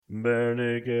Bare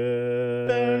naked,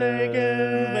 bare naked,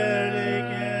 bare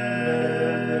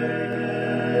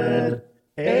naked,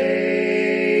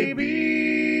 ABCs.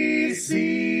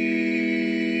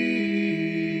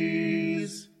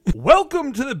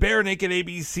 Welcome to the Bare Naked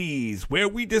ABCs, where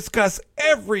we discuss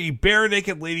every Bare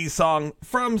Naked Lady song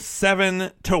from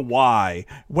 7 to Y,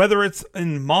 whether it's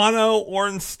in mono or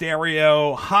in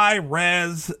stereo, high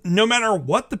res, no matter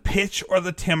what the pitch or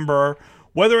the timbre.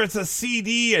 Whether it's a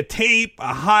CD, a tape,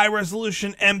 a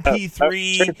high-resolution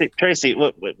MP3. Tracy,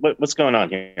 what's going on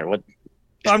here? What?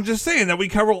 I'm just saying that we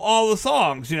cover all the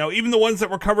songs, even the ones that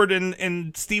were covered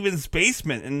in Steven's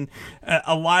basement, in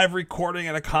a live recording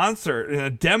at a concert, in a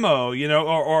demo,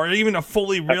 or even a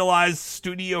fully realized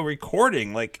studio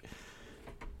recording. Like,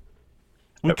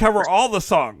 we cover all the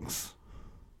songs,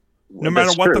 no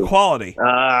matter what the quality.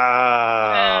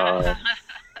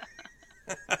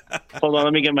 Hold on,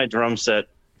 let me get my drum set.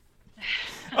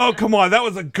 Oh, come on. That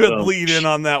was a good lead in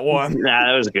on that one. Nah,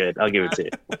 that was good. I'll give it to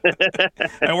you.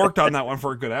 I worked on that one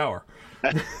for a good hour.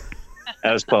 That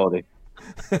was quality.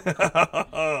 And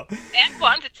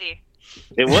quantity.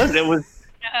 It was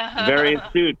very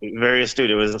astute. Very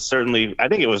astute. It was certainly, I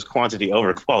think it was quantity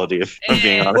over quality, if I'm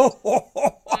being honest.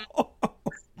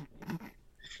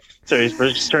 So we're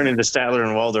just turning to Statler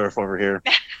and Waldorf over here.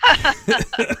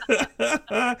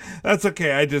 That's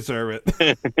okay. I deserve it.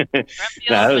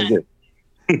 That was good.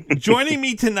 Joining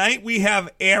me tonight, we have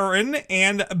Aaron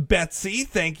and Betsy.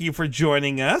 Thank you for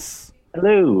joining us.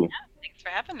 Hello. Yeah, thanks for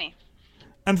having me.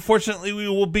 Unfortunately, we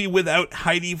will be without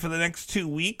Heidi for the next 2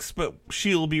 weeks, but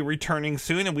she will be returning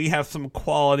soon, and we have some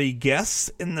quality guests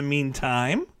in the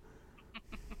meantime.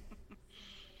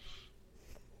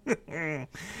 And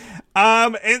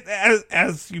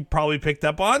as you probably picked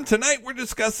up on, tonight we're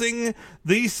discussing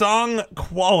the song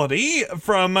Quality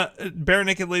from Bare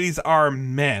Naked Ladies Are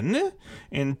Men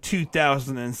in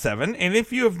 2007. And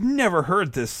if you have never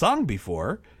heard this song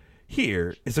before,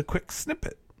 here is a quick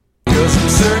snippet. 'Cause I'm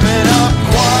serving up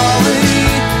quality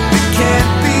that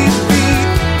can't be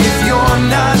beat. If you're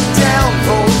not down,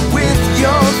 vote with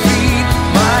your feet.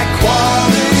 My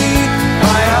quality,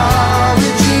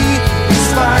 biology,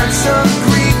 inspired some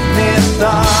Greek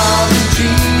mythology.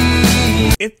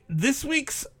 This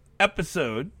week's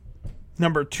episode,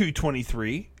 number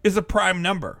 223, is a prime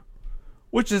number,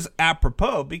 which is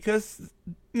apropos because,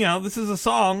 this is a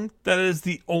song that is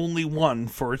the only one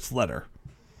for its letter.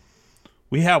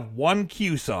 We have one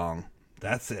Q song.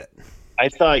 That's it. I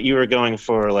thought you were going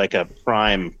for like a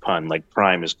prime pun, like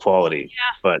prime is quality.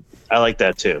 Yeah. But I like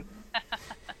that too.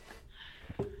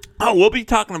 Oh, we'll be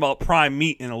talking about prime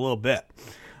meat in a little bit.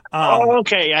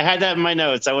 Okay. I had that in my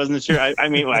notes. I wasn't sure. I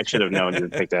should have known to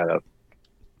pick that up.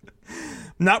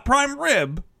 Not prime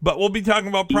rib, but we'll be talking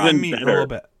about prime meat in a little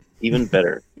bit. Even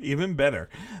better. Even better.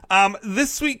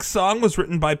 This week's song was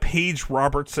written by Paige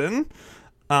Robertson.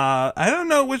 I don't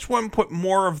know which one put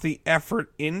more of the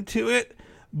effort into it,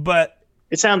 but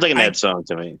it sounds like an Ed song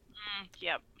to me.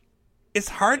 Yep. It's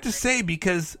hard to say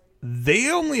because they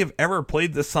only have ever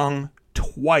played the song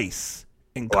twice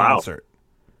in concert.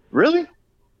 Really?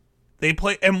 They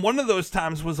play, and one of those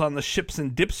times was on the Ships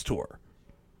and Dips tour.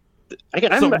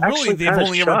 I'm so really, really, they've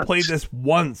only ever played this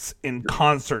once in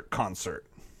concert.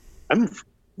 I'm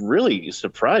really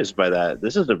surprised by that.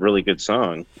 This is a really good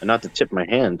song. And not to tip my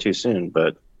hand too soon,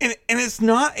 but... And it's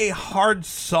not a hard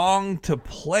song to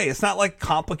play. It's not like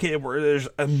complicated where there's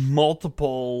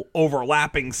multiple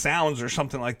overlapping sounds or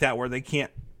something like that where they can't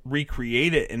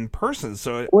recreate it in person.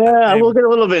 So we'll get a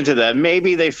little bit into that.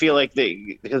 Maybe they feel like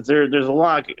because there's a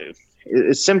lot...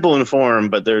 It's simple in form,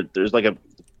 but there's a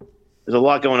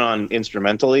lot going on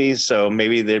instrumentally, so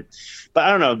maybe but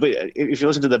I don't know. But if you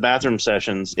listen to the bathroom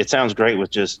sessions, it sounds great with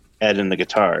just Ed and the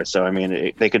guitar. So I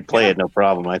mean, they could play it no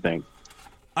problem. I think.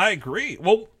 I agree.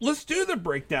 Well, let's do the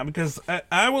breakdown because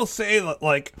I will say that,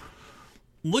 like,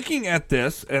 looking at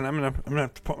this, and I'm gonna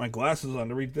have to put my glasses on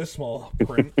to read this small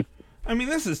print. I mean,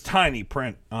 this is tiny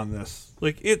print on this.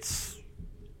 Like, it's.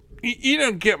 You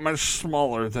don't get much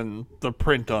smaller than the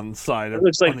print on the side. It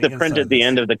looks like the print at the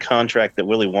end of the contract that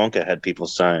Willy Wonka had people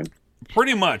sign.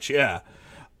 Pretty much, yeah.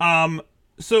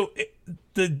 So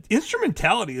the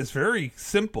instrumentality is very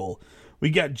simple.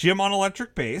 We got Jim on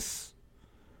electric bass.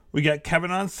 We got Kevin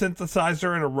on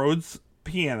synthesizer and a Rhodes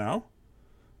piano.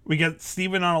 We got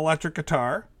Steven on electric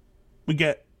guitar. We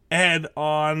get Ed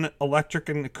on electric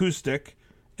and acoustic.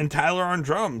 And Tyler on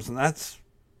drums. And that's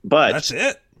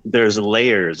it. There's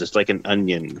layers. It's like an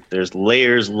onion. There's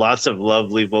layers, lots of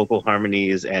lovely vocal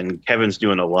harmonies, and Kevin's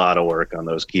doing a lot of work on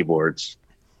those keyboards.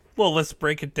 Well, let's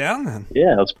break it down then.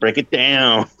 Yeah, let's break it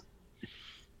down.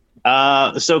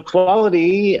 So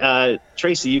quality,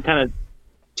 Tracy, you kind of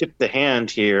tip the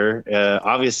hand here.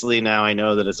 Obviously, now I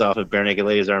know that it's off of Bare Naked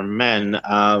Ladies Are Men,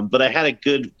 but I had a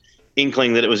good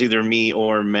inkling that it was either me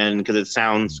or Men because it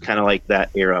sounds kind of like that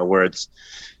era where it's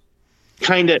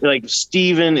kind of like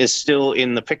Steven is still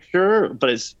in the picture, but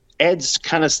Ed's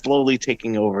kind of slowly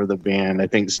taking over the band. I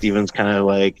think Steven's kind of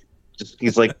like,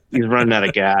 he's running out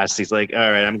of gas. He's like,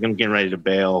 all right, I'm getting ready to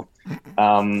bail.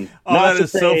 That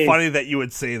is so funny that you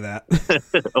would say that.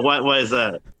 What is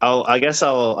that? I guess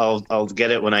I'll get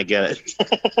it when I get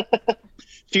it.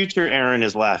 Future Aaron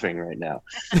is laughing right now.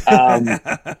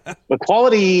 The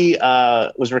Quality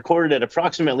was recorded at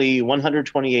approximately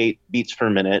 128 beats per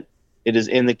minute. It is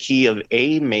in the key of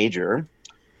A major,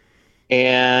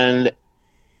 and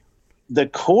the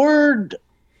chord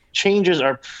changes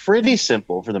are pretty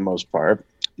simple for the most part.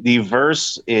 The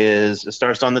verse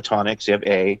starts on the tonic, so you have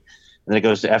A, and then it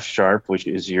goes to F sharp, which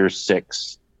is your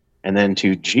 6, and then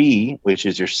to G, which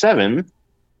is your 7,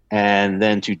 and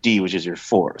then to D, which is your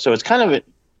 4. So it's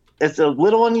it's a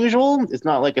little unusual. It's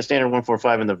not like a standard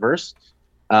 1-4-5 in the verse.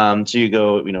 So you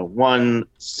go, 1,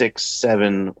 6,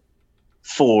 7,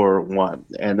 4, 1,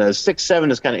 and the 6,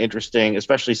 7 is kind of interesting,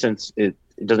 especially since it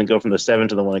doesn't go from the 7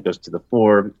 to the 1; it goes to the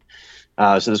 4.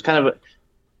 So there's kind of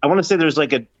I want to say there's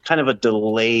like a kind of a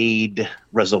delayed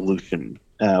resolution,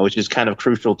 which is kind of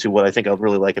crucial to what I think I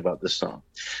really like about this song.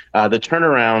 The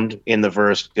turnaround in the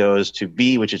verse goes to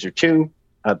B, which is your 2,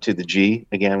 up to the G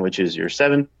again, which is your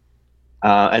 7,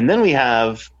 and then we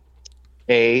have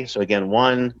A. So again,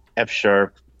 1, F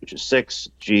sharp, which is 6,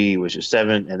 G, which is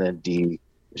 7, and then D,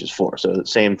 which is 4. So the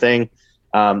same thing.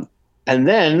 And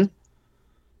then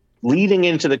leading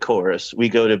into the chorus, we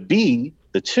go to B,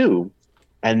 the 2,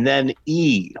 and then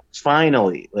E.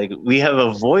 Finally, like we have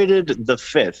avoided the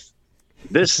 5th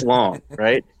this long,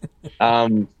 right?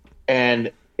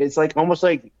 And it's like almost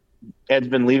like Ed's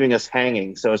been leaving us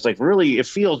hanging. So it's like really, it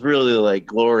feels really like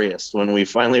glorious when we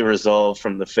finally resolve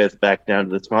from the 5th back down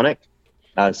to the tonic.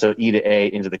 So E to A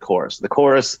into the chorus. The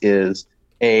chorus is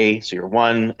A, so your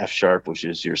 1, F sharp, which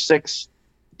is your 6,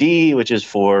 D, which is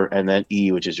 4, and then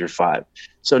E, which is your 5.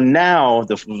 So now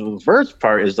the verse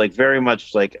part is like very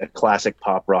much like a classic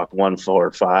pop rock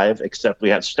 1-4-5, except we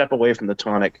have to step away from the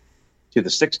tonic to the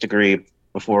 6th degree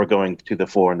before going to the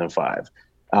 4 and then 5.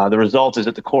 The result is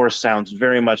that the chorus sounds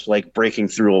very much like breaking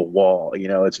through a wall.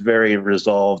 It's very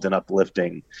resolved and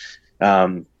uplifting.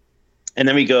 And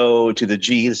then we go to the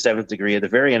G, the 7th degree, at the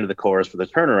very end of the chorus for the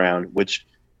turnaround, which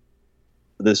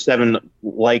the 7,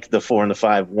 like the 4 and the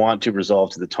 5, want to resolve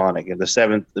to the tonic. And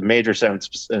the major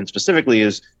 7th, and specifically,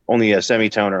 is only a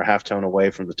semitone or a half tone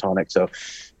away from the tonic. So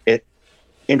it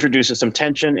introduces some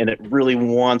tension, and it really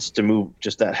wants to move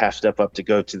just that half step up to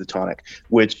go to the tonic,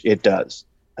 which it does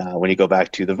when you go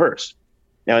back to the verse.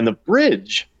 Now in the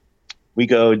bridge, we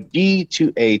go D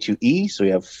to A to E. So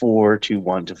we have 4 to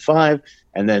 1 to 5,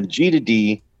 and then G to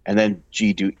D, and then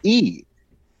G to E.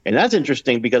 And that's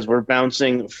interesting because we're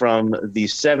bouncing from the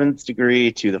 7th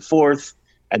degree to the 4th,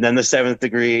 and then the 7th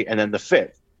degree, and then the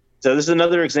 5th. So this is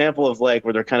another example of like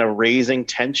where they're kind of raising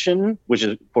tension, which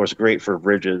is of course great for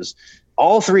bridges.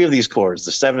 All 3 of these chords,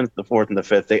 the 7th, the 4th, and the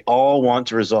 5th, they all want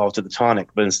to resolve to the tonic,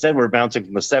 but instead we're bouncing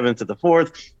from the 7th to the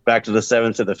 4th, back to the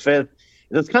 7th to the 5th.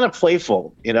 It's kind of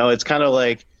playful, it's kind of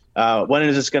like, when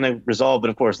is this going to resolve?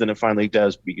 But of course, then it finally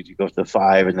does, because you go to the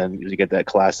 5, and then you get that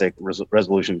classic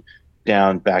resolution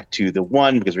down back to the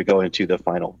 1, because we go into the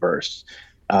final verse.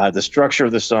 The structure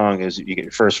of the song is you get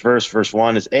your first verse. Verse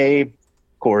 1 is A,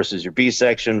 chorus is your B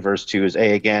section. Verse 2 is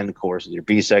A again, chorus is your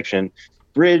B section.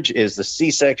 Bridge is the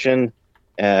C section,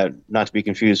 not to be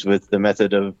confused with the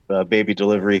method of baby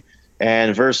delivery.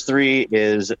 And verse 3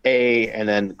 is A, and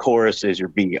then chorus is your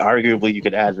B. Arguably, you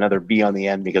could add another B on the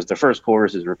end because the first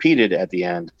chorus is repeated at the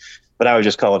end, but I would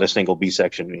just call it a single B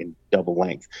section in double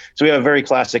length. So we have a very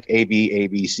classic AB,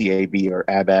 AB, CAB, or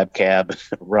ABAB, CAB,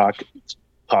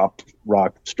 pop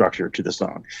rock structure to the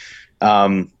song.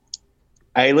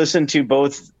 I listened to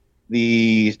both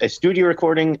a studio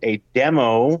recording, a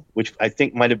demo, which I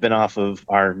think might have been off of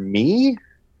Our Me.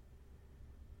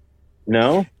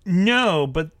 No,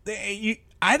 but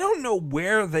I don't know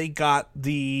where they got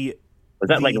the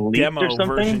like leaked demo or something?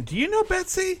 version. Do you know,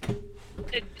 Betsy?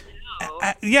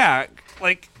 No. Yeah,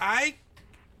 like I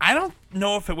don't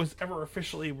know if it was ever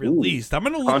officially released. I'm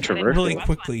gonna look Controversial. really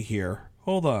quickly here.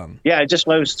 Hold on. Yeah,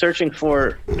 I was searching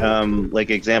for like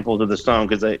examples of the song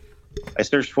because I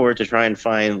searched for it to try and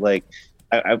find like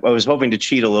I was hoping to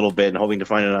cheat a little bit and hoping to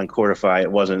find it on Chordify.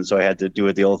 It wasn't, so I had to do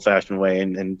it the old-fashioned way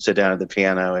and sit down at the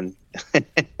piano and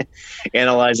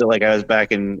analyze it like I was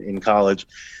back in college.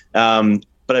 But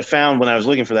I found when I was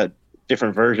looking for that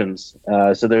different versions.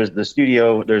 So there's the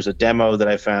studio, there's a demo that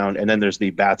I found, and then there's the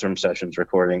bathroom sessions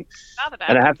recording. I saw the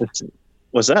And I bathroom. have to.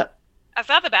 What's that? I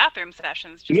saw the bathroom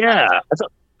sessions. Just Yeah. wanted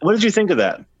What did you think of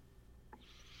that?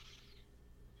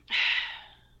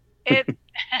 to- it.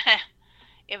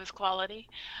 It was quality.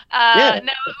 Yeah.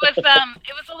 No, it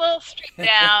was a little stripped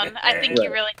down. I think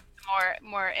you really need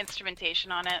more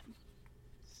instrumentation on it.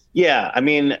 Yeah, I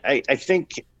mean, I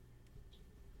think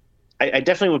I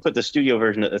definitely would put the studio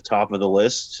version at the top of the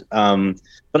list.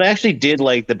 But I actually did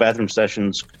like the bathroom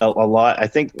sessions a lot. I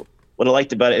think what I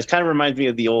liked about it kind of reminds me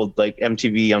of the old like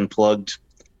MTV Unplugged,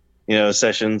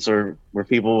 sessions where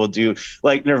people will do,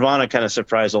 like, Nirvana kind of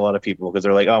surprised a lot of people because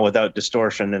they're like, oh, without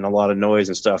distortion and a lot of noise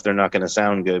and stuff, they're not going to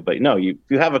sound good. But no, you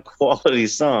have a quality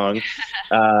song,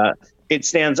 it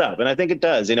stands up, and I think it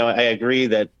does. I agree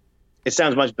that it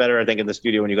sounds much better, I think, in the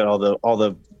studio when you got all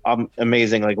the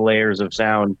amazing like layers of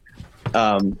sound.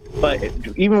 But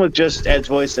even with just Ed's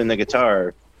voice and the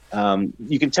guitar,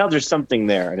 you can tell there's something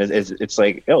there, and it's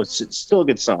like, it's still a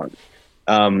good song.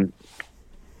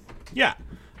 Yeah.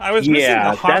 I was missing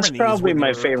the harmonies. That's probably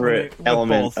my favorite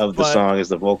element of the song is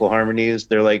the vocal harmonies.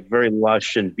 They're like very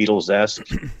lush and Beatles-esque.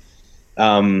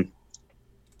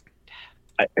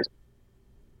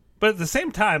 But at the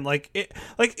same time,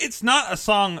 it's not a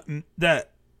song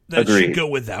that Agreed. should go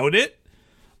without it.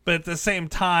 But at the same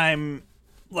time,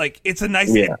 like, it's a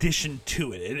nice addition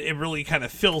to it. It really kind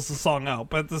of fills the song out.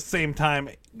 But at the same time,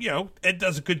 it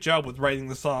does a good job with writing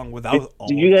the song without.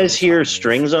 Did you guys hear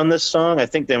strings on this song? I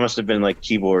think they must have been like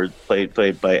keyboard played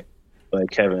by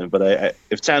Kevin. But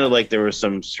it sounded like there were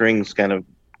some strings kind of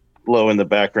low in the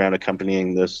background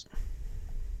accompanying this.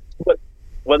 But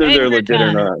whether they're legit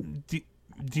or not.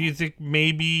 Do you think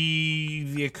maybe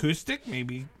the acoustic?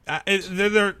 Maybe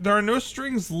there are no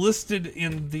strings listed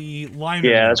in the liner.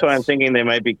 Yeah, that's why I'm thinking they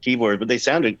might be keyboard, but they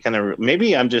sounded kind of.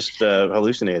 Maybe I'm just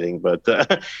hallucinating, but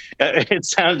it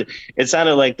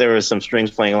sounded like there was some strings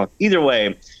playing along. Either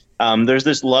way, there's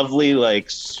this lovely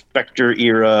like Spectre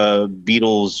era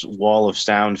Beatles wall of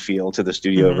sound feel to the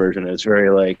studio version. It's very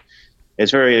I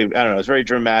don't know. It's very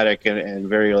dramatic and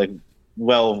very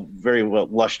very well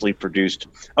lushly produced.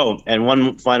 Oh, and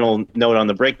one final note on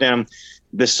the breakdown.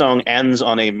 This song ends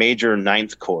on a major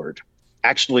ninth chord.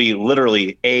 Actually,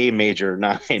 literally a major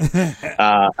ninth.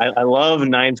 I love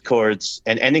ninth chords,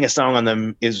 and ending a song on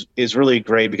them is really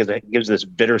great because it gives this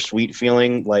bittersweet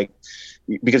feeling,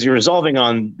 because you're resolving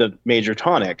on the major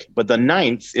tonic, but the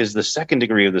ninth is the second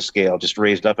degree of the scale, just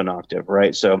raised up an octave,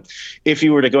 right? So if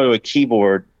you were to go to a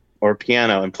keyboard or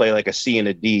piano and play like a C and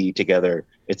a D together,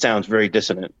 it sounds very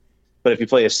dissonant. But if you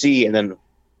play a C and then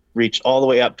reach all the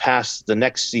way up past the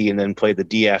next C and then play the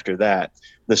D after that,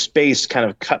 the space kind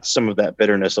of cuts some of that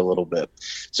bitterness a little bit.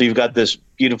 So you've got this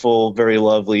beautiful, very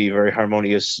lovely, very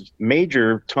harmonious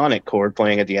major tonic chord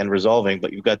playing at the end, resolving,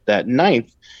 but you've got that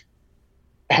ninth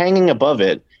hanging above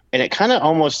it, and it kind of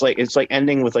almost it's like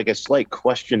ending with like a slight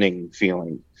questioning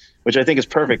feeling, which I think is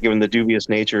perfect given the dubious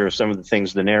nature of some of the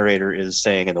things the narrator is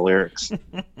saying in the lyrics.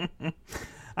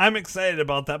 I'm excited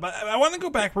about that, but I want to go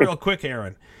back real quick,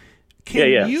 Aaron.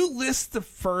 Can you list the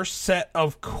first set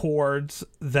of chords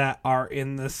that are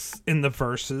in the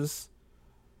verses?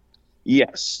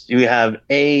 Yes, you have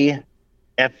A,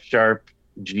 F sharp,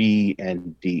 G,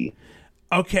 and D.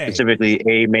 Okay. Specifically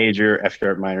A major, F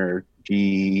sharp minor,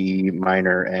 G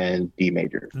minor, and D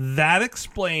major. That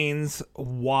explains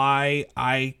why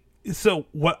so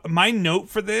what my note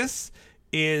for this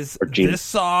is, this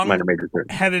song minor, major,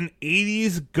 third. Had an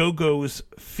 80s Go-Go's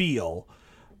feel.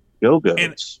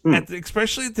 Go-Go's. And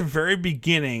especially at the very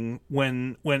beginning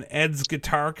when Ed's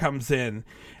guitar comes in.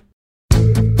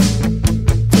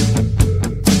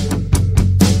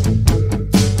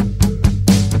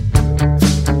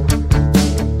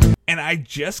 And I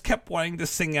just kept wanting to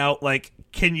sing out, like,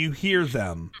 can you hear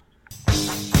them?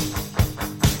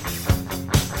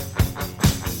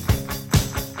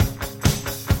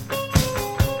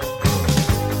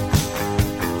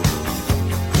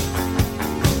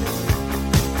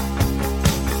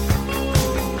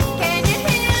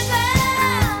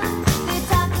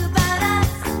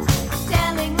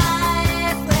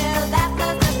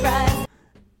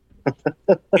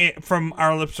 From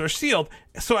Our Lips Are Sealed.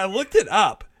 So I looked it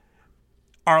up.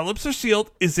 Our Lips Are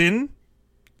Sealed is in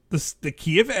the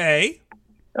key of A.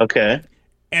 Okay.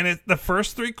 And the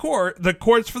first three the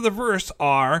chords for the verse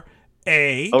are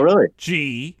A,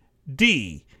 G,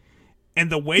 D. And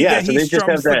the way that he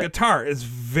strums the guitar is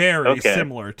very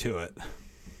similar to it.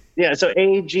 Yeah, so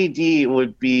A, G, D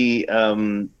would be a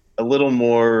little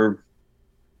more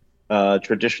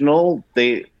traditional.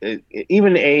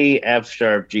 Even A, F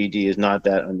sharp, G, D is not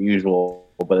that unusual.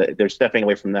 but they're stepping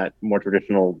away from that more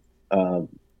traditional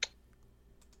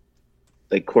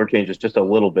like chord changes just a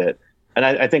little bit. And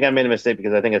I think I made a mistake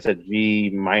because I think I said G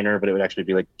minor, but it would actually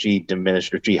be like G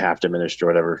diminished or G half diminished or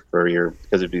whatever for your,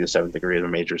 because it'd be the 7th degree of a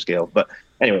major scale. But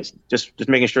anyways, just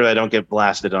making sure that I don't get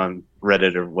blasted on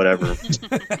Reddit or whatever.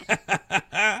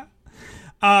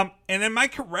 And am I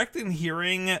correct in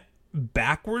hearing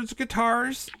backwards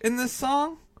guitars in this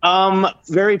song?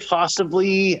 Very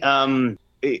possibly. In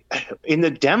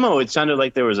the demo, it sounded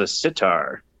like there was a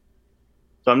sitar.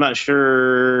 So I'm not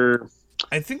sure.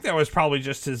 I think that was probably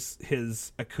just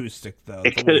his acoustic, though.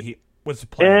 It the could- way he was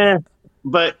playing.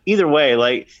 But either way,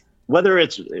 like whether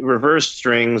it's reverse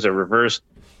strings or reverse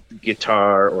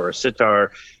guitar or a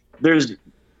sitar, there's a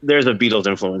Beatles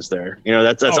influence there. You know,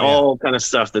 that's all kind of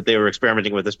stuff that they were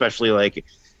experimenting with, especially like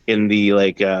in the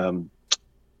like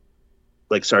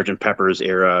Sgt. Pepper's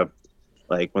era,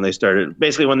 like when they started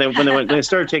when they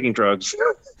started taking drugs,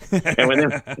 and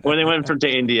when they went to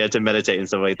India to meditate and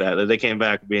stuff like that, they came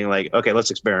back being like, okay,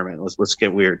 let's experiment, let's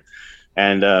get weird,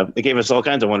 and it gave us all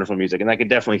kinds of wonderful music, and I could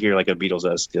definitely hear like a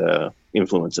Beatles-esque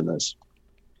influence in this.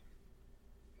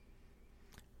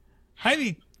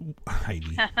 Heidi.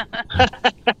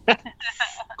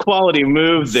 Quality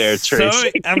move there,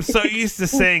 Tracy. I'm so used to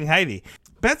saying Heidi.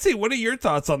 Betsy, what are your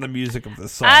thoughts on the music of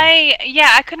this song?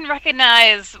 I couldn't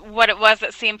recognize what it was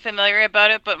that seemed familiar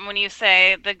about it, but when you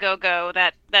say the go-go,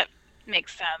 that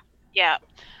makes sense. Yeah.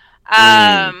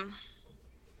 I'm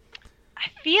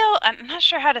not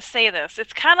sure how to say this.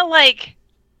 It's kind of like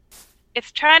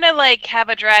it's trying to like have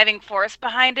a driving force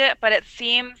behind it, but it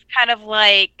seems kind of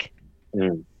like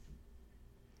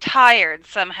tired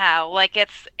somehow. Like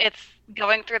it's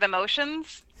going through the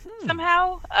motions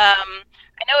somehow.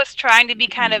 I know it's trying to be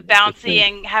kind of bouncy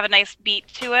and have a nice beat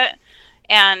to it,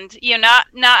 and not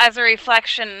as a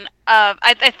reflection of.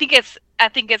 I think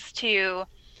it's to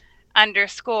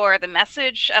underscore the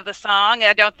message of the song.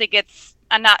 I don't think it's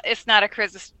not a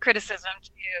criticism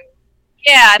to.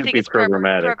 Yeah, I think it's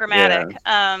programmatic.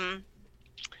 Yeah.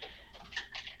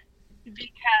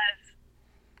 Because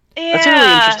That's a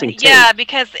really interesting take. Yeah,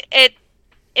 because it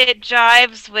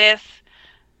jives with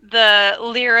the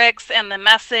lyrics and the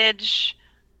message.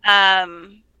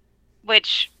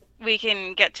 Which we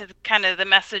can get to kind of the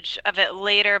message of it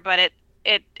later, but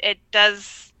it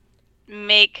does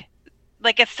make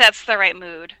like it sets the right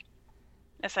mood,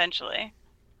 essentially.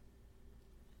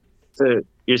 So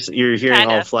you're hearing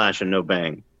Kinda. all flash and no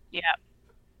bang. Yeah,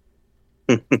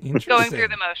 Interesting. going through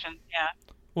the motions. Yeah.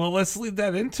 Well, let's lead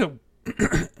that into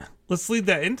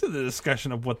the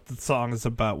discussion of what the song is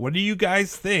about. What do you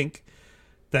guys think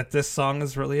that this song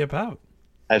is really about?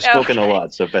 I've spoken a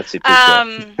lot, so Betsy,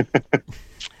 please go.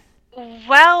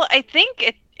 Well, I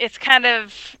think it's kind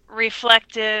of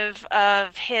reflective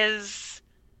of his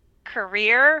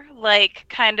career, like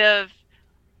kind of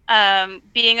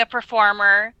being a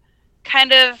performer,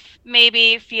 kind of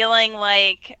maybe feeling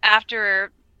like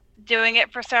after doing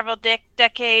it for several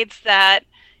decades that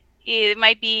it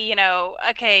might be,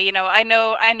 okay, I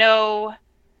know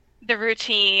the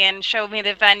routine, show me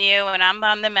the venue, and I'm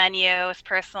on the menu, it's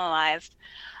personalized.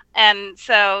 And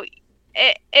so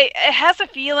it has a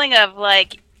feeling of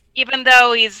like, even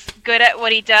though he's good at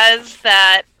what he does,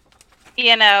 that,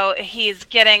 he's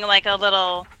getting like a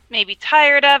little maybe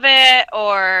tired of it,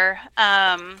 or,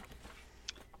 and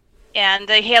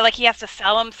he has to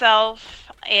sell himself,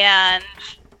 and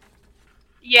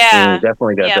yeah.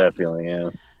 Definitely got that feeling,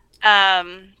 yeah.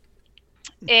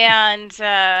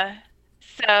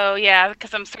 So yeah,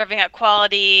 because I'm serving at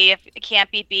quality, if it can't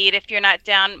be beat, if you're not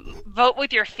down, vote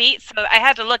with your feet. So I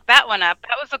had to look that one up.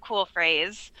 That was a cool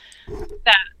phrase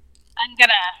that I'm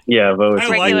gonna vote with I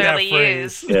like that regularly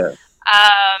phrase. use. Yeah.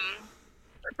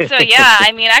 So yeah,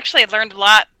 I actually learned a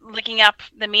lot looking up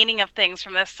the meaning of things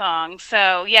from this song.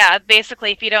 So yeah,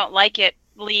 basically, if you don't like it,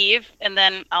 leave, and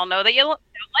then I'll know that you don't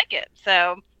like it.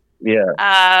 So yeah.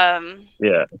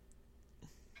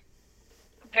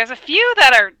 There's a few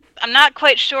that I'm not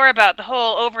quite sure about. The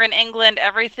whole over in England,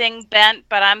 everything bent,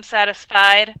 but I'm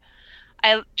satisfied.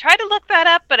 I tried to look that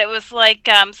up, but it was like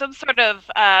some sort of,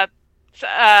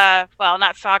 well,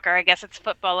 not soccer. I guess it's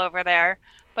football over there.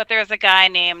 But there's a guy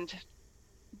named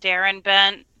Darren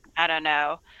Bent. I don't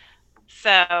know.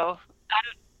 So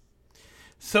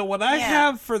what I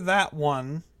have for that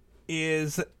one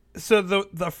is, so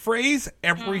the phrase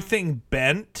 "everything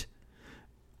bent"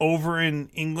 over in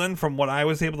England, from what I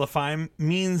was able to find,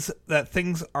 means that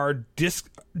things are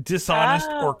dishonest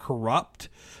or corrupt.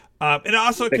 It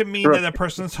also can mean that a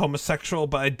person's homosexual,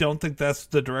 but I don't think that's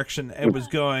the direction it was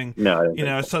going. No, I don't you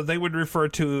know, think so they would refer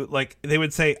to, like, they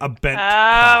would say a bent Oh,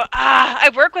 cop.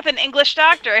 I work with an English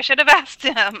doctor. I should have asked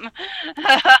him.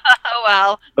 Oh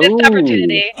well, missed Ooh.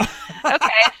 opportunity. Okay,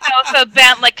 so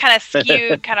bent, like kind of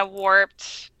skewed, kind of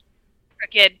warped,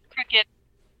 crooked.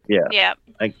 Yeah.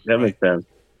 That makes sense.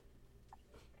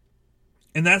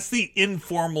 And that's the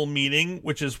informal meaning,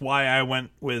 which is why I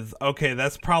went with, okay,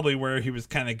 that's probably where he was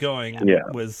kind of going, Yeah.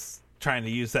 was trying to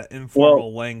use that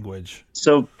informal language.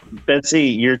 So, Betsy,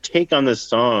 your take on this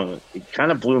song, it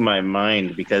kind of blew my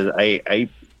mind because I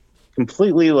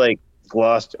completely like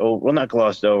glossed over, well, not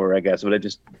glossed over, I guess, but I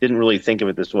just didn't really think of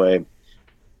it this way.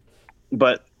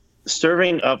 But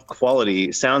serving up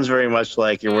quality sounds very much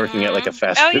like you're working at like a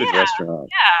fast Oh, food yeah. restaurant.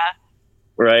 Yeah.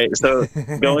 Right. So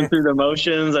going through the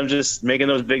motions, I'm just making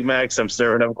those Big Macs. I'm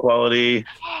serving up quality.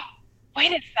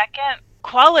 Wait a second.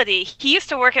 Quality. He used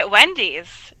to work at Wendy's,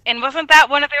 and wasn't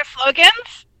that one of their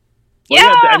slogans? Well,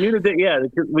 Yeah. I knew that. Yeah,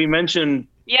 we mentioned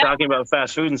Yeah. talking about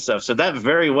fast food and stuff. So that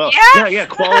very well. Yes. Yeah.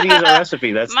 Quality is our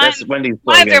recipe. That's Wendy's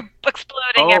Mines slogan. are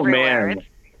exploding Oh everywhere. man,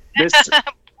 this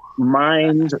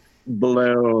mind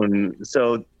blown.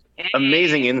 So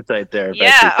amazing insight there, Yeah.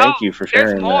 Betsy. Thank you for sharing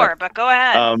There's more, but go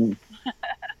ahead. that.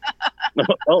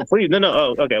 Oh, please. No.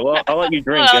 Oh, okay. Well, I'll let you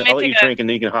drink. Well, let me I'll let you take a- drink, and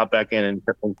then you can hop back in and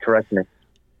correct me.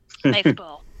 Nice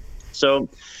bull. So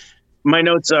my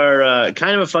notes are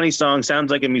kind of a funny song.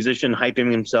 Sounds like a musician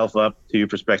hyping himself up to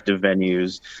prospective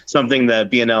venues, something that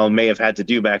BNL may have had to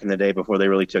do back in the day before they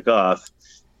really took off.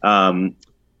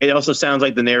 It also sounds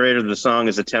like the narrator of the song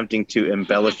is attempting to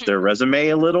embellish their resume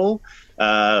a little,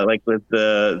 like with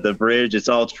the bridge. It's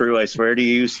all true, I swear to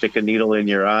you. Stick a needle in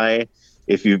your eye.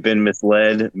 If you've been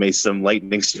misled, may some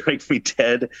lightning strike me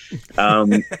dead.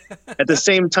 At the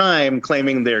same time,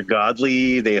 claiming they're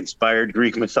godly, they inspired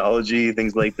Greek mythology,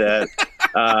 things like that.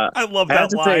 I love I have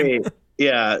that to line. say,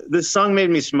 yeah, this song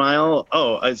made me smile.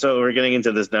 Oh, so we're getting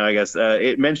into this now, I guess.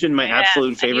 It mentioned my Yes, absolute I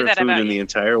knew favorite that food about in the you.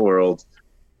 entire world.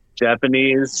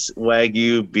 Japanese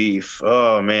Wagyu beef.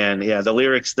 Oh, man. Yeah, the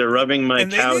lyrics, they're rubbing my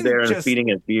And they cow didn't there and just- feeding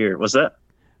it beer. What's that?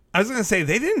 I was going to say,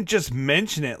 they didn't just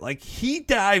mention it. Like, he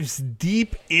dives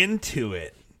deep into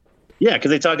it. Yeah,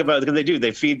 because they talk about, because they do.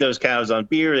 They feed those cows on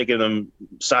beer. They give them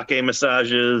sake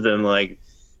massages and, like,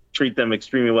 treat them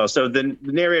extremely well. So the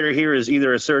narrator here is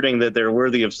either asserting that they're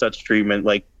worthy of such treatment,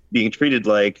 like being treated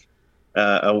like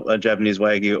a Japanese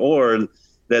Wagyu, or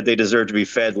that they deserve to be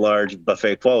fed large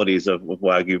buffet qualities of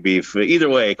Wagyu beef. Either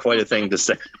way, quite a thing to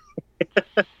say.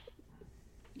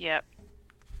 Yep.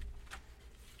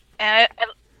 And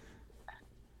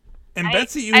And I-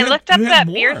 Betsy, you I had, looked up you had that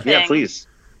more. beer thing. Yeah, please.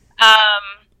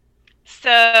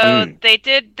 So they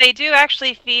do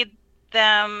actually feed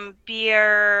them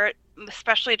beer,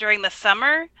 especially during the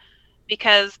summer,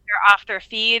 because they're off their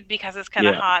feed because it's kind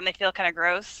of Yeah. hot and they feel kind of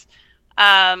gross.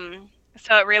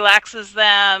 So it relaxes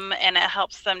them and it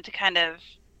helps them to kind of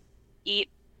eat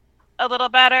a little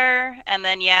better. And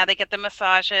then they get the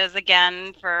massages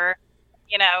again for,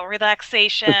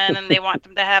 relaxation, and they want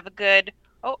them to have a good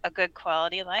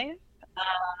quality life.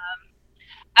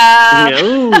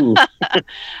 Ooh.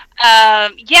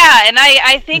 And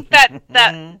I think that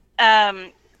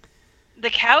the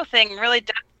cow thing really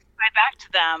does tie back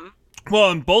to them.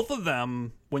 Well, and both of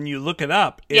them, when you look it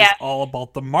up, is Yeah. all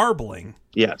about the marbling.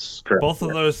 Yes, correct. Both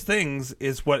of those things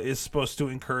is what is supposed to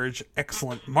encourage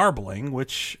excellent marbling,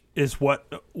 which is what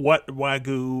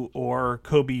Wagyu or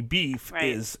Kobe beef Right.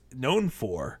 is known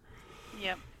for.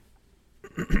 Yep.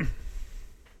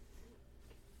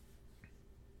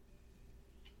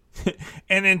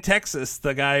 And in Texas,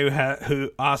 the guy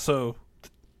who also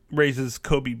raises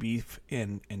Kobe beef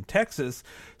in Texas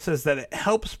says that it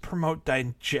helps promote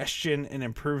digestion and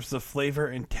improves the flavor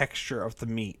and texture of the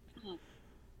meat.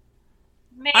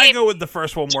 Maybe I go with the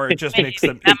first one where it just makes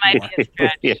them that eat might more. be a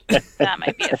stretch. Yeah. That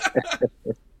might be a stretch.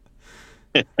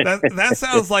 That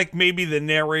sounds like maybe the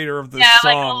narrator of the Yeah,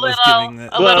 like song was giving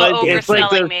the. a little Well, it's like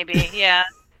overselling, the- maybe. Yeah.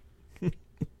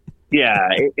 Yeah,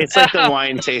 it's like the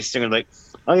wine tasting. Like,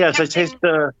 oh yes, I taste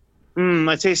the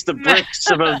bricks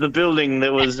above the building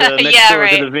that was next Yeah, door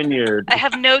right. to the vineyard. I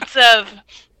have notes of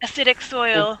acidic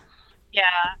soil. Yeah,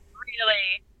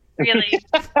 really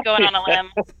going on a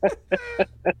limb.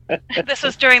 This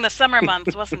was during the summer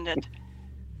months, wasn't it?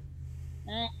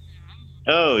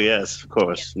 Oh yes, of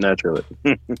course, naturally.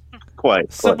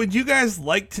 Quite. So, quite. would you guys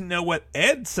like to know what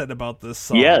Ed said about this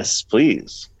song? Yes,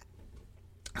 please.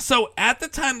 So, at the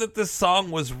time that this song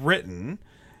was written,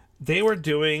 they were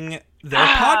doing their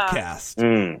podcast.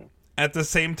 Mm. at the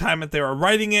same time that they were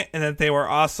writing it, and that they were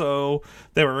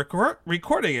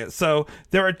recording it. So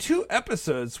there are 2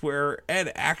 episodes where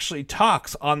Ed actually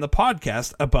talks on the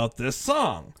podcast about this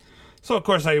song. So of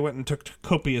course I went and took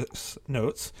copious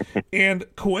notes, and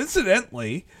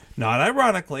coincidentally, not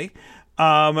ironically,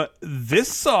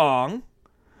 this song,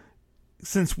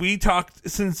 since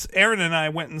Aaron and I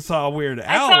went and saw Weird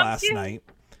Al last night,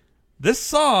 this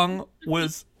song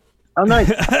was. Oh, nice.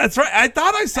 That's right. I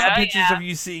thought I saw pictures of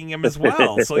you seeing him as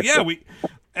well. So yeah,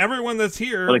 everyone that's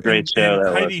here, what a great show, and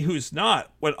Heidi who's not,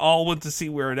 went to see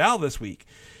Weird Al this week.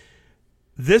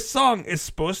 This song is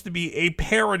supposed to be a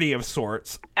parody of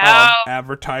sorts of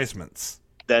advertisements.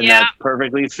 Then that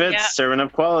perfectly fits. Servant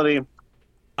of quality.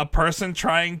 A person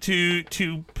trying to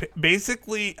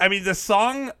basically, I mean, the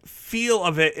song feel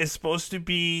of it is supposed to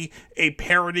be a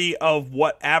parody of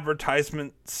what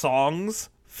advertisement songs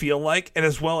feel like, and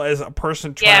as well as a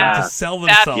person trying to sell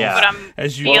themselves. That's what I'm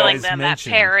as you feeling. guys Then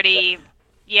mentioned. that parody,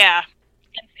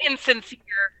 insincere,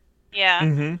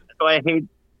 Mm-hmm. So I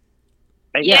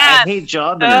hate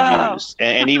job interviews,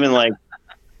 and even like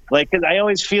because I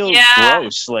always feel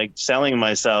gross, like selling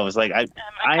myself. It's like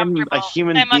I'm a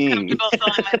human being. I'm uncomfortable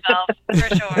selling myself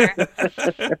for sure.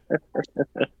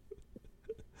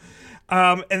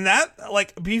 And that,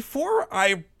 like, before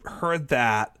I heard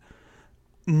that,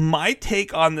 my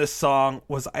take on this song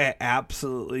was I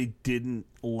absolutely didn't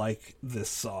like this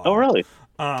song. Oh, really?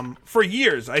 For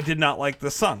years, I did not like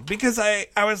the song because I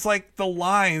was like, the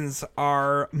lines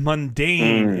are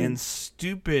mundane and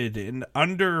stupid and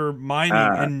undermining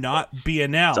and not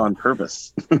BNL. It's on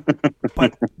purpose.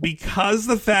 But because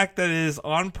the fact that it is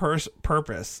on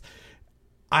purpose,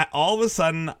 all of a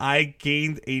sudden I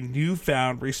gained a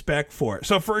newfound respect for it.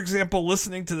 So, for example,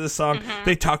 listening to this song,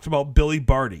 they talked about Billy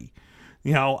Barty.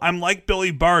 You know, I'm like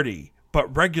Billy Barty,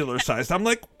 but regular sized. I'm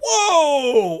like,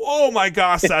 whoa, oh my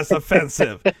gosh, that's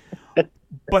offensive.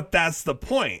 But that's the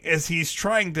point, is he's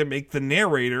trying to make the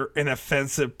narrator an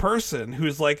offensive person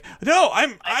who's like, no,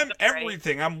 I'm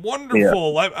everything. I'm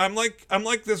wonderful. Yeah. I'm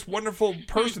like this wonderful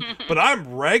person, but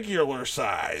I'm regular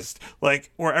sized. Like,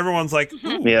 where everyone's like,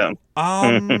 wait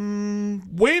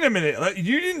a minute,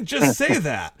 you didn't just say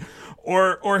that.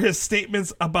 Or his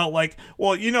statements about, like,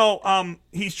 well, you know,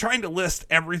 he's trying to list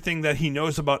everything that he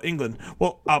knows about England.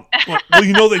 Well,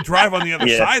 you know, they drive on the other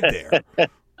side there.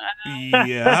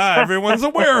 Yeah, everyone's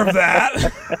aware of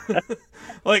that.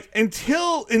 Like,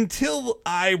 until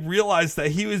I realized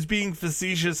that he was being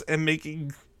facetious and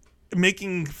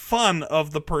making fun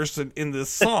of the person in this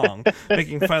song,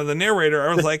 making fun of the narrator,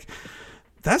 I was like,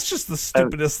 that's just the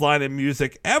stupidest line in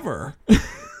music ever.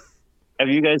 Have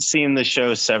you guys seen the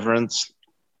show Severance?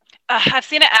 I've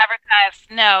seen it advertised.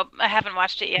 No, I haven't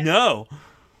watched it yet. No.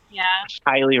 Yeah.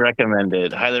 Highly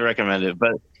recommended.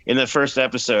 But in the first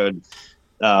episode,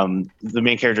 the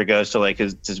main character goes to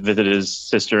to visit his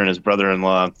sister and his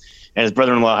brother-in-law, and his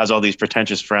brother-in-law has all these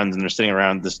pretentious friends, and they're sitting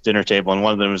around this dinner table, and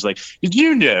one of them is like, "Did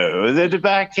you know that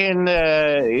back in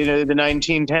the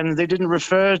 1910s they didn't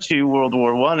refer to World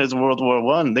War I as World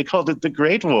War I? They called it the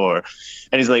Great War."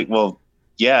 And he's like, "Well,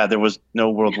 yeah, there was no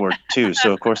World War II,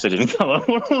 so of course they didn't call it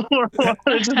World War I."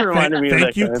 It just reminded me of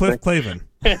that. Thank you, Cliff Clavin.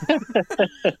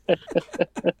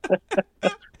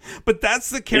 But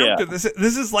that's the character. Yeah.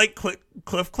 This is like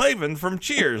Cliff Clavin from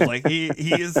Cheers. Like, he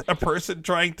is a person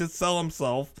trying to sell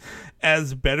himself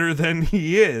as better than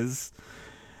he is.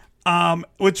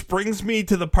 Which brings me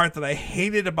to the part that I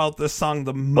hated about this song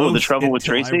the most. Oh, the trouble with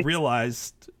Tracy? I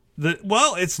realized that,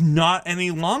 well, it's not any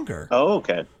longer. Oh,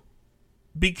 okay.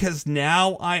 Because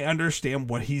now I understand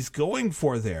what he's going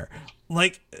for there.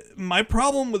 Like, my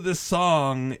problem with this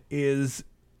song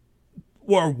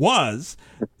was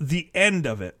the end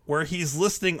of it, where he's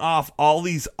listing off all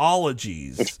these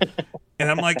ologies.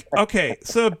 And I'm like, okay,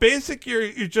 so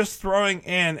basically you're just throwing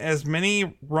in as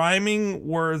many rhyming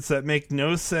words that make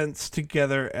no sense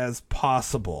together as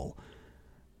possible.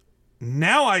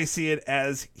 Now I see it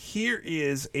as, here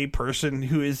is a person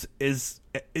who he's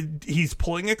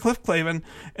pulling a Cliff Clavin,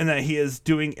 and that he is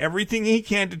doing everything he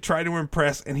can to try to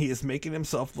impress, and he is making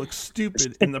himself look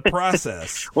stupid in the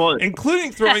process,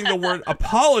 including throwing the word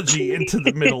apology into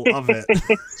the middle of it.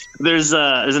 There's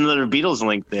another Beatles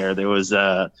link there. There was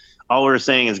all we're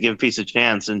saying is give peace a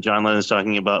chance, and John Lennon's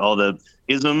talking about all the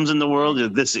isms in the world.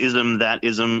 This ism, that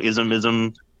ism.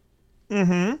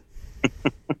 Mm-hmm.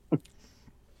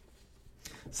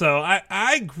 So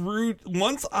I grew,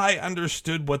 once I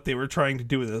understood what they were trying to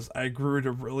do with this, I grew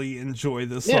to really enjoy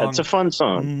this song. Yeah, it's a fun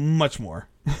song. Much more.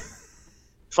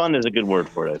 Fun is a good word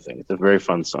for it, I think. It's a very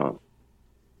fun song.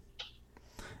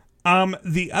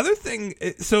 The other thing,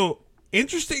 so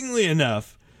interestingly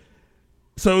enough,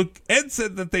 So Ed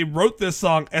said that they wrote this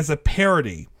song as a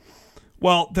parody.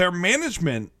 Well, their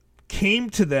management came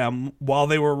to them while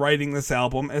they were writing this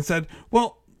album and said,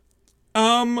 well,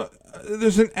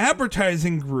 there's an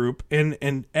advertising group,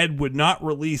 and Ed would not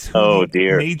release who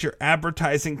the major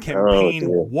advertising campaign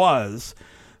was,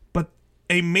 but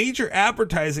a major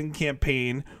advertising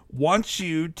campaign wants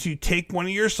you to take one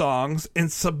of your songs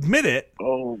and submit it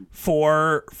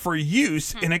for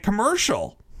use in a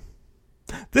commercial.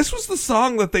 This was the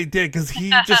song that they did because he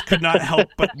just could not help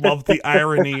but love the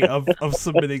irony of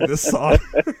submitting this song.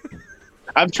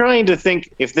 I'm trying to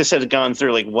think if this had gone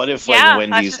through, like, what if like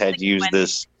Wendy's had used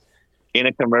this in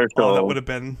a commercial? Oh, that would have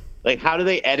been like, how do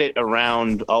they edit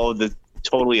around all of the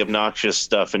totally obnoxious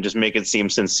stuff and just make it seem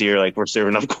sincere, like we're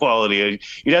serving up quality?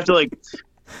 You'd have to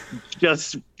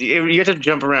you have to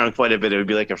jump around quite a bit. It would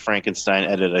be like a Frankenstein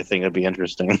edit. I think it'd be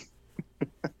interesting.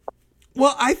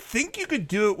 Well, I think you could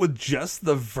do it with just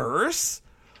the verse.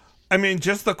 I mean,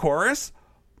 just the chorus,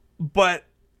 but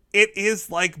it is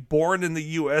like Born in the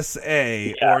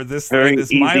USA or This Land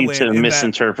Is My Land. Very easy to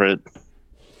misinterpret.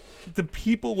 The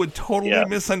people would totally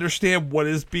misunderstand what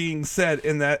is being said,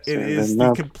 in that it is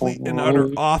the complete and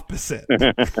utter opposite.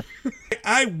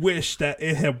 I wish that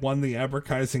it had won the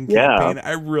advertising campaign.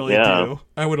 I really do.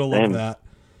 I would have loved that.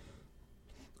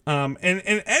 And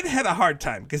Ed had a hard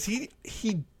time because he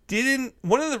didn't.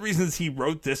 One of the reasons he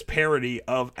wrote this parody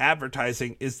of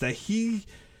advertising is that he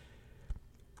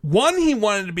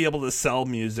wanted to be able to sell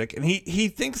music, and he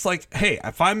thinks like, hey,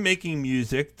 if I'm making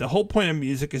music, the whole point of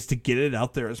music is to get it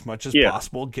out there as much as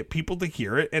possible, get people to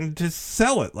hear it, and to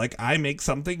sell it. Like, I make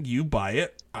something, you buy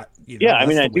it. I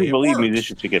do believe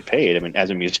musicians should get paid. I mean,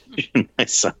 as a musician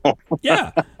myself.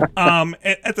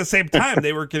 At the same time,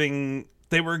 they were getting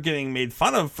made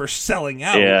fun of for selling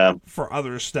out for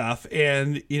other stuff.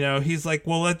 And, he's like,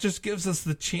 well, that just gives us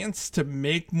the chance to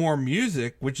make more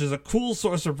music, which is a cool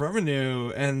source of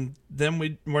revenue. And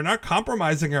then we're not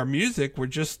compromising our music. We're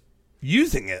just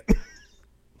using it.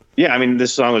 Yeah. I mean,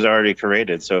 this song was already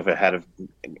created. So if it had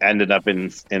ended up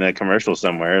in a commercial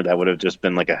somewhere, that would have just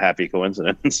been like a happy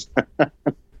coincidence.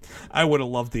 I would have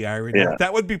loved the irony. Yeah.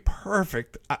 That would be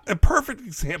perfect. A perfect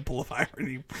example of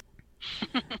irony.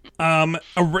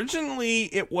 Originally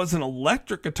it was an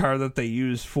electric guitar that they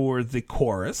used for the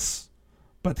chorus,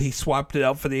 but he swapped it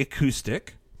out for the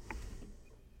acoustic.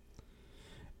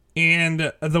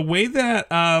 And the way that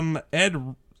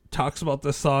Ed talks about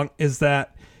this song is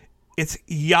that it's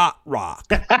yacht rock.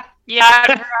 Yacht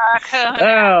rock.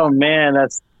 Oh man,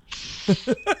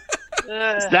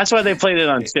 that's why they played it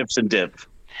on Chips and Dip.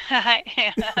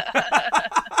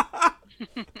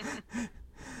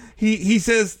 He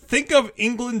says, think of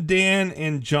England Dan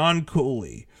and John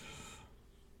Cooley.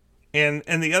 And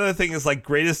the other thing is like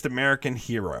Greatest American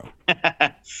Hero.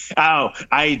 Oh,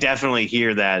 I definitely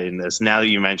hear that in this. Now that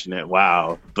you mention it.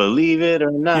 Wow. Believe it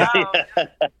or not. Yeah.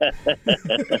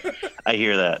 I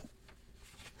hear that.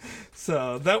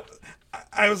 So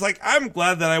I was like, I'm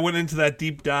glad that I went into that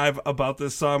deep dive about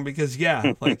this song because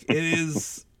it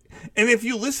is. And if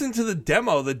you listen to the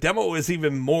demo is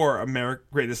even more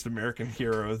Greatest American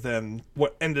Hero than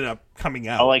what ended up coming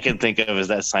out. All I can think of is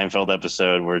that Seinfeld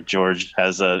episode where George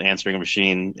has an answering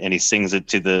machine and he sings it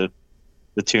to the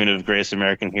tune of Greatest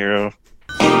American Hero.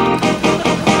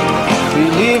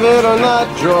 Believe it or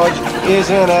not, George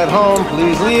isn't at home.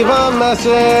 Please leave a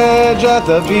message at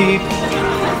the beep.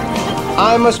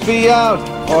 I must be out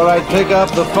or I'd pick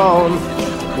up the phone.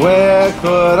 Where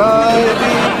could I be?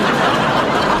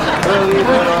 Believe it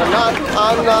or not,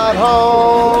 I'm not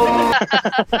home.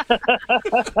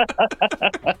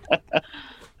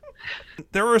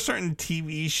 There are certain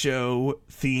TV show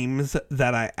themes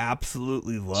that I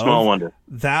absolutely love. Small Wonder.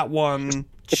 That one,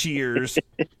 Cheers.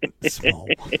 Small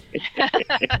Wonder.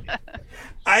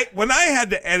 When I had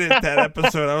to edit that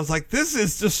episode, I was like, this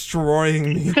is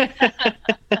destroying me.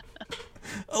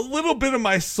 A little bit of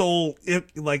my soul,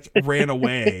 ran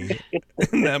away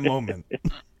in that moment.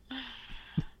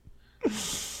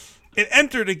 It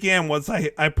entered again once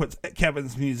I put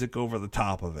Kevin's music over the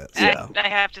top of it. So. I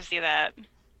have to see that.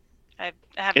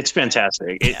 It's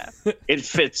fantastic. It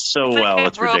fits so it's well. Like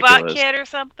it's Robot ridiculous. Kid or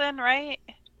something, right?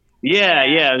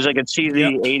 Yeah. It was like a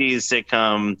cheesy 80s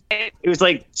sitcom. It was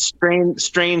like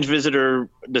strange visitor,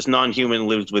 this non-human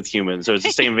lives with humans. So it's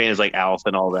the same vein as like Alf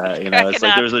and all that. It's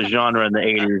like there was a genre in the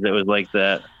 80s that was like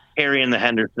that. Harry and the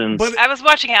Hendersons. But I was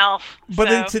watching Alf. But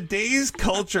in today's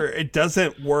culture, it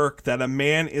doesn't work that a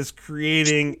man is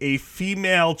creating a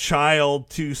female child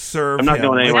to serve him. I'm not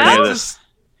going anywhere near this.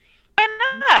 Why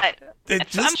not? It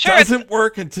just doesn't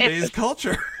work in today's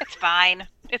culture. It's fine.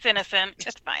 It's innocent.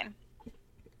 It's fine.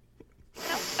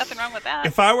 Nothing wrong with that.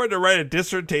 If I were to write a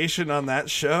dissertation on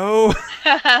that show,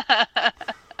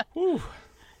 whew,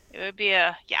 It would be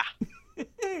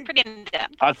pretty in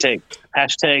depth. Hot take.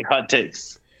 Hashtag hot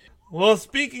takes. well,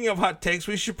 speaking of hot takes,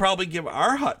 we should probably give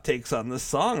our hot takes on this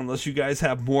song, unless you guys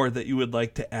have more that you would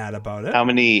like to add about it. How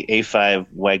many A5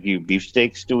 Wagyu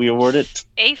beefsteaks do we award it?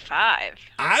 A5.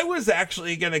 I was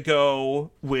actually going to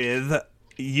go with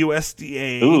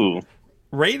USDA Ooh,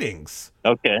 ratings.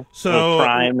 okay. So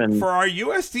Prime and for our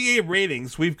USDA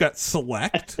ratings, we've got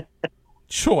Select,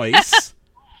 Choice,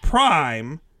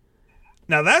 Prime.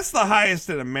 Now that's the highest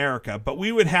in America, but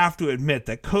we would have to admit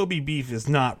that Kobe beef is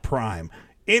not Prime.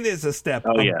 It is a step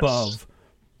yes. above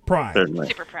Prime. certainly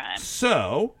Super prime.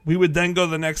 So we would then go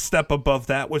the next step above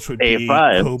that, which would be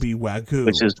A5, Kobe Wagyu.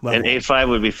 which is level. an A5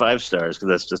 would be 5 stars because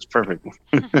that's just perfect.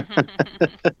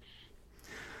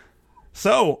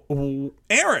 So,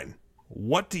 Aaron,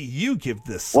 what do you give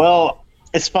this song? Well,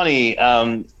 it's funny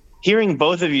hearing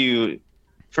both of you.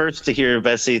 First, to hear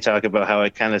Betsy talk about how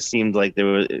it kind of seemed like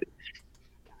it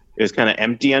was kind of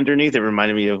empty underneath. It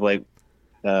reminded me of like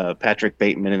Patrick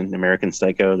Bateman in American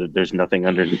Psycho. That there's nothing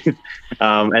underneath.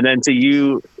 And then to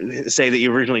you say that you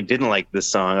originally didn't like this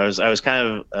song, I was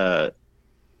kind of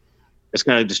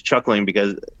just chuckling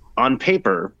because on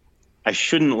paper, I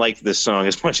shouldn't like this song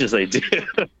as much as I do.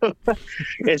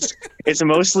 It's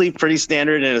mostly pretty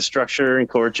standard in its structure and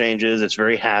chord changes. It's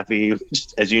very happy, which,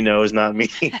 as you know, is not me.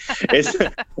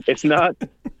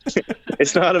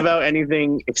 It's not about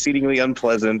anything exceedingly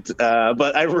unpleasant.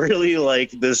 But I really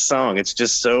like this song. It's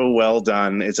just so well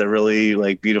done. It's a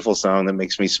really beautiful song that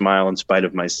makes me smile in spite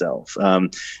of myself.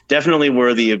 Definitely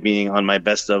worthy of being on my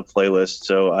best of playlist.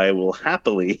 So I will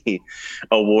happily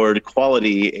award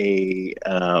Quality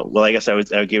I guess I would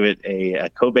give it a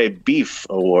Kobe Beef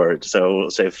Award. So we'll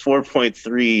say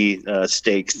 4.3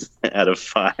 steaks out of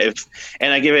 5.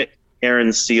 And I give it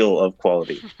Aaron's seal of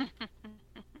quality.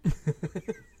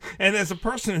 And as a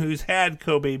person who's had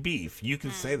Kobe beef, you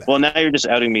can say that. Well, now you're just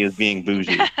outing me as being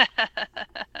bougie.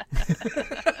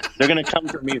 They're going to come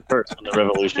for me first when the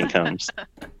revolution comes.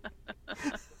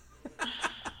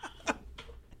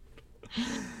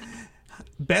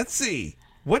 Betsy,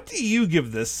 what do you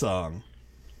give this song?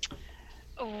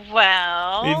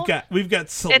 Well, We've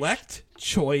got Select,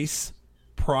 Choice,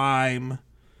 Prime,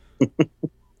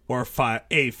 or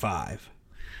A5.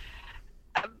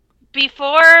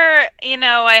 before,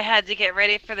 I had to get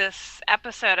ready for this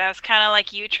episode, I was kind of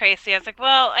like you, Tracy. I was like,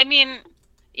 well, I mean,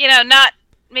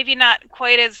 maybe not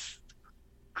quite as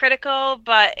critical,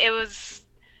 but it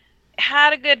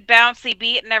had a good bouncy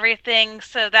beat and everything,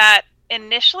 so that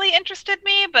initially interested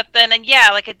me, but then,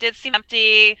 it did seem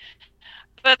empty.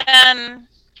 But then,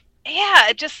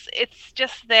 it's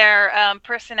just their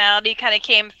personality kind of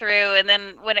came through, and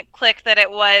then when it clicked that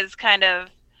it was kind of,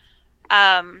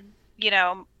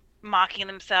 mocking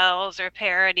themselves or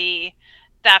parody,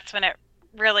 that's when it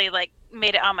really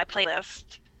made it on my playlist.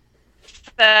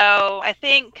 So I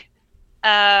think,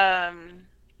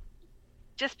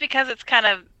 just because it's kind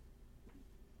of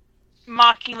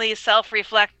mockingly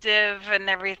self-reflective and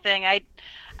everything, I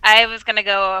was gonna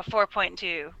go a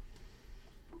 4.2.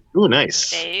 Ooh, nice.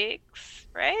 Steaks,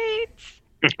 right?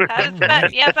 How does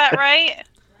that? Yeah, is that right?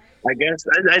 I guess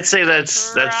I'd say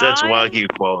that's Wagyu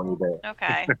quality there.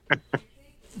 Okay.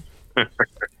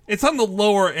 It's on the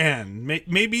lower end.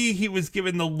 Maybe he was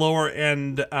given the lower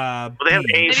end. Well, they have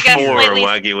beef. A4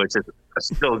 Wagyu, which is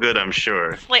still good, I'm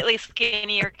sure. Slightly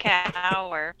skinnier cow,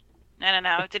 or I don't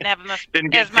know. Didn't have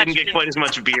Didn't get quite as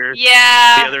much beer.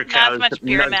 Yeah, The other not cows as much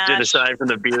beer nudged mash. it aside from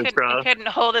the beer trough. Couldn't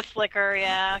hold its liquor.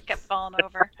 Yeah, kept falling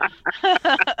over.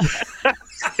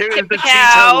 It was the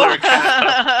cow. teetotaler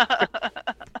cow.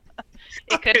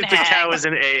 It couldn't The hang. cow was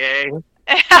in AA.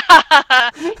 A5?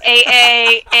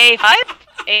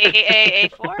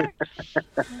 A4?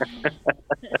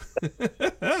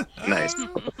 Nice.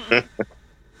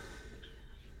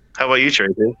 How about you,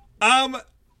 Tracy?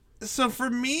 So for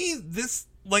me, this,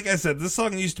 like I said, this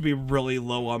song used to be really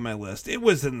low on my list. It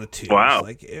was in the 2s. Wow.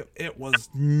 It was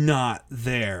not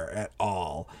there at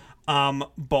all.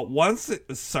 But once it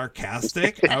was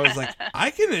sarcastic, I was like,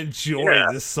 I can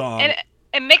enjoy this song. And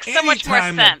it makes so much more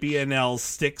anytime sense. that BNL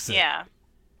sticks it. Yeah.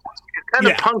 Kind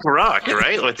of punk rock,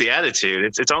 right? With the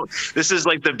attitude. It's all. This is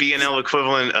like the BNL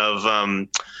equivalent of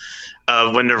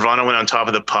when Nirvana went on Top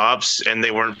of the Pops and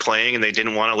they weren't playing and they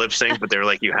didn't want to lip sync, but they were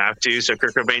like, you have to. So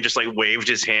Kurt Cobain just waved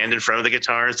his hand in front of the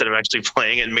guitar instead of actually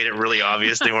playing it and made it really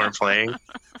obvious they weren't playing.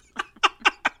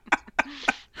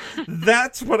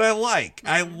 That's what I like.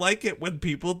 I like it when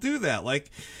people do that.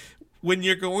 when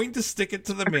you're going to stick it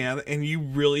to the man and you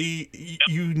really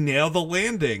you nail the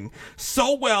landing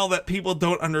so well that people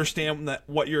don't understand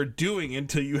what you're doing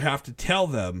until you have to tell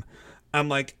them. I'm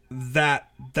like, that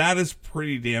is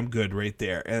pretty damn good right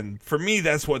there. And for me,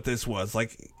 that's what this was.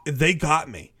 Like, they got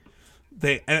me.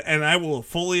 And I will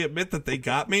fully admit that they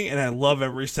got me, and I love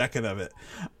every second of it.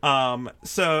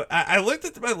 So I looked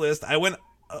at my list. I went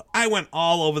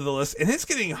all over the list, and it's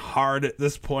getting hard at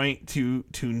this point to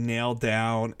nail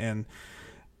down. And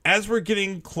as we're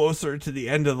getting closer to the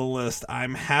end of the list,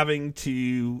 I'm having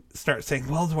to start saying,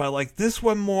 well, do I like this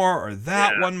one more or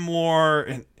that one more?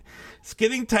 And it's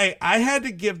getting tight. I had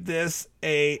to give this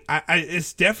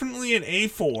it's definitely an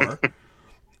A4.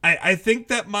 I think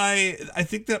that my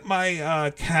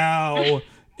cow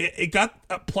it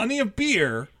got plenty of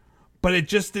beer, but it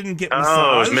just didn't get massaged.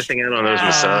 Oh, I was missing out on those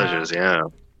massages. Yeah.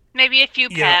 Maybe a few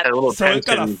pets. So it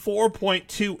got a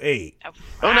 4.28.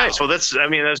 Oh, nice. Well, that's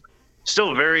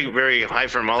still very, very high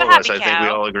from all of us. I think we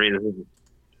all agree.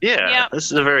 This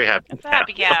is a very happy It's a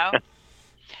happy cow.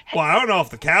 Well, I don't know if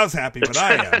the cow's happy, but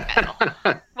I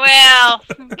am. Well,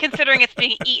 considering it's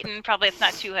being eaten, probably it's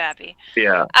not too happy.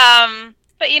 Yeah.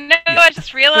 But I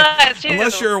just realized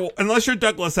too. Unless you're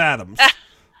Douglas Adams.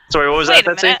 Sorry, what was Wait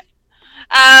that? a minute.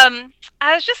 I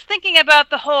was just thinking about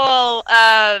the whole.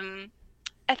 I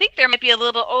think there might be a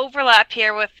little overlap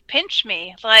here with Pinch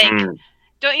Me. Like,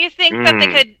 don't you think that they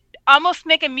could almost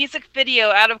make a music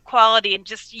video out of Quality and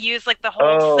just use like the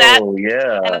whole set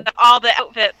and all the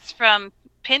outfits from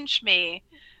Pinch Me?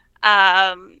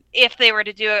 If they were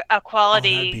to do a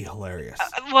Quality, that'd be hilarious.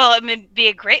 Well, it would be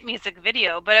a great music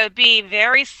video, but it would be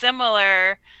very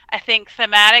similar, I think,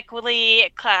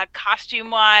 thematically,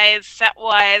 costume-wise,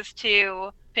 set-wise,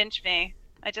 to Pinch Me.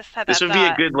 I just had that This would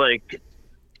thought. be a good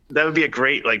that would be a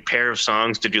great pair of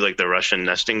songs to do the Russian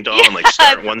nesting doll and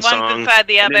start one song inside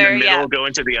the other, and in the middle go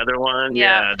into the other one.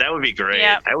 Yeah, that would be great.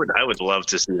 Yeah. I would love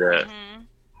to see that. Mm-hmm.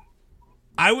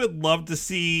 I would love to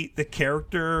see the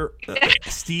character,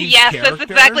 Steve's yes, character. that's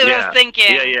exactly what I was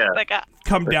thinking. Yeah. Like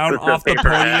come down With off the paper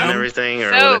hat and podium, everything.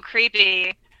 Or so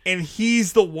creepy. and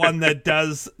he's the one that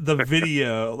does the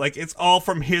video. Like, it's all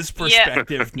from his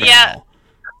perspective now. Yeah.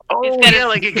 Oh He's got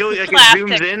yeah, his it goes, it plastic.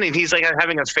 zooms in, and he's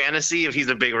having a fantasy if he's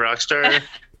a big rock star, and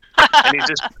he's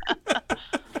just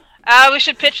We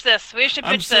should pitch this. We should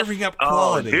I'm pitch this. serving up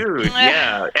quality. dude,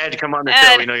 yeah. Ed, come on the Ed.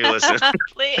 show. We know you listen.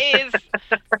 Please.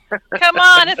 Come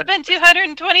on, it's been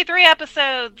 223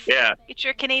 episodes. Yeah, Get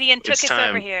your Canadian It's tookus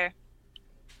time. over here.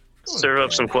 serve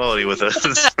up some quality with us.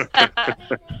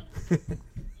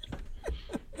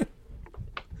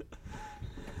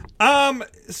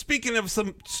 Speaking of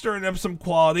stirring up some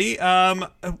quality,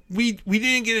 we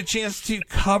didn't get a chance to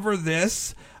cover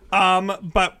this,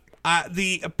 but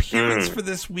the appearance for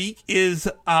this week is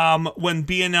when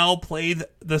BNL played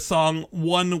the song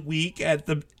 1 Week at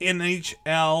the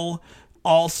NHL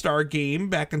All-Star Game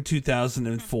back in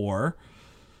 2004.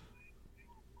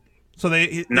 So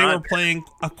they were playing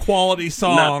a quality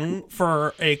song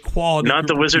for a quality. Not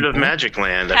the group Wizard of people. Magic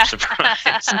Land. I'm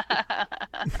surprised.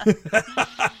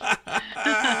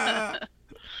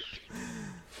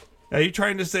 Are you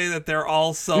trying to say that they're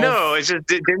all self? No, it's just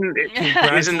isn't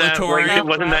that Congratulatory.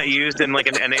 wasn't that used in an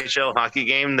NHL hockey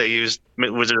game? They used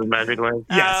Wizard of Magic Land.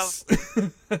 Yes.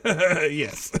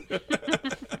 Yes.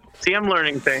 See, I'm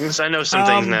learning things. I know some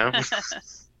things now.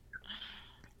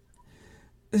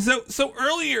 So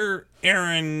earlier,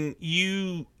 Aaron,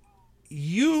 you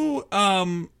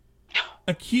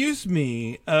accused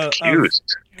me of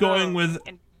going with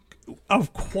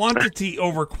quantity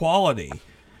over quality.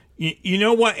 You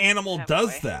know what animal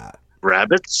does that?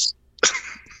 Rabbits.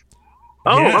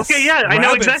 Oh, Yes. okay, yeah, I know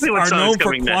Rabbits exactly what are song's known for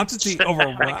coming quantity next. over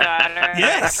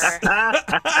yes.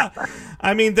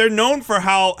 I mean, they're known for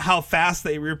how fast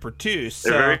they reproduce.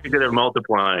 They're very good at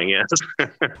multiplying. Yes.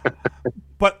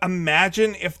 But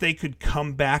imagine if they could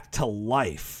come back to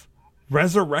life,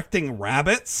 resurrecting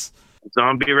rabbits.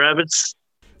 Zombie rabbits.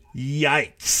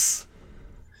 Yikes!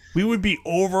 We would be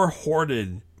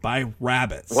over-hoarded by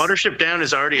rabbits. Watership Down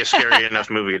is already a scary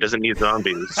enough movie. It doesn't need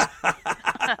zombies.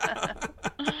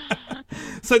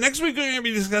 So next week we're going to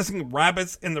be discussing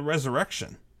rabbits and the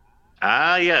resurrection.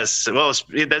 Ah, yes. Well,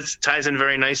 that ties in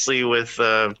very nicely with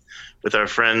our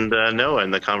friend Noah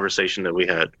and the conversation that we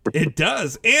had. It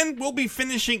does, and we'll be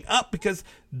finishing up because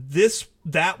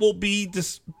that will be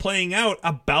just playing out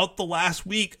about the last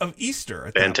week of Easter.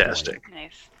 At that Fantastic. point.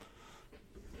 Nice.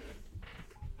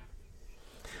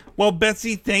 Well,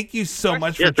 Betsy, thank you so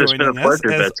much for Yes, it's been a joining us.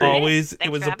 pleasure, As Betsy. always, Thanks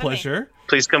it was for a having me. pleasure.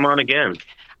 Please come on again.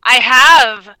 I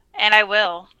have, and I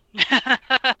will. Fan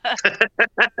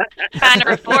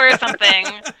number 4 or something.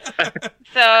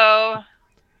 So,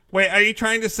 Wait, are you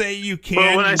trying to say you can't?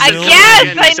 Well, when I I said build- guess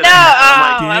again, you I said know. have,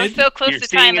 Oh, I'm like, I was so close you're to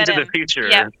seeing tying into that the in. future.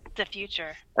 Yeah, the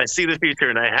future. I see the future,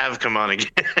 and I have come on again.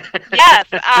 Yes.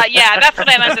 Yeah, that's what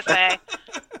I meant to say.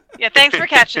 Yeah, thanks for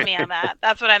catching me on that.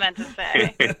 That's what I meant to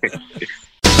say.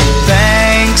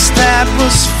 Thanks, that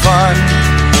was fun.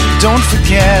 Don't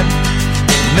forget,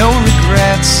 no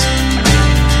regrets,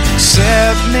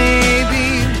 except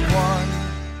maybe one.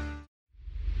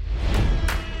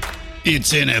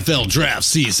 It's NFL draft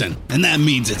season, and that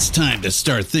means it's time to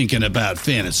start thinking about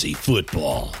fantasy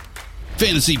football.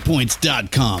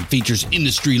 FantasyPoints.com features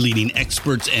industry-leading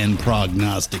experts and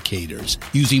prognosticators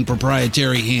using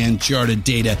proprietary hand-charted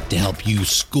data to help you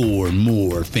score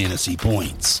more fantasy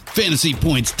points.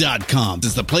 FantasyPoints.com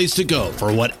is the place to go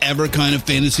for whatever kind of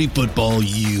fantasy football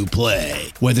you play.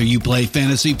 Whether you play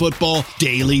fantasy football,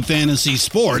 daily fantasy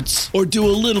sports, or do a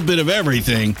little bit of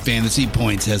everything, Fantasy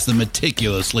Points has the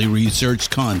meticulously researched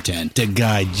content to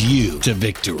guide you to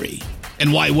victory.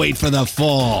 And why wait for the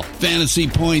fall? Fantasy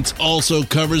Points also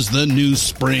covers the new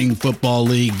spring football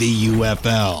league, the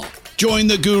UFL. Join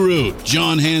the guru,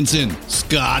 John Hansen,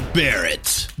 Scott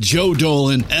Barrett, Joe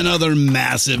Dolan, and other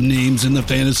massive names in the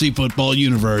fantasy football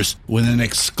universe with an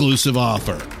exclusive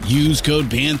offer. Use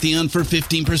code Pantheon for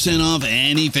 15% off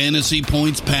any Fantasy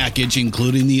Points package,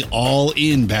 including the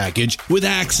all-in package, with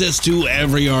access to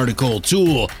every article,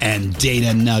 tool, and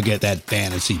data nugget that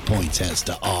Fantasy Points has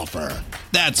to offer.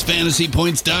 That's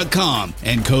FantasyPoints.com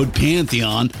and code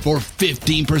Pantheon for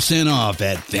 15% off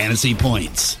at Fantasy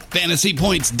Points.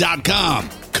 FantasyPoints.com,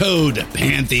 code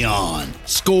Pantheon.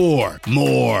 Score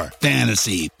more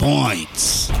fantasy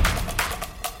points.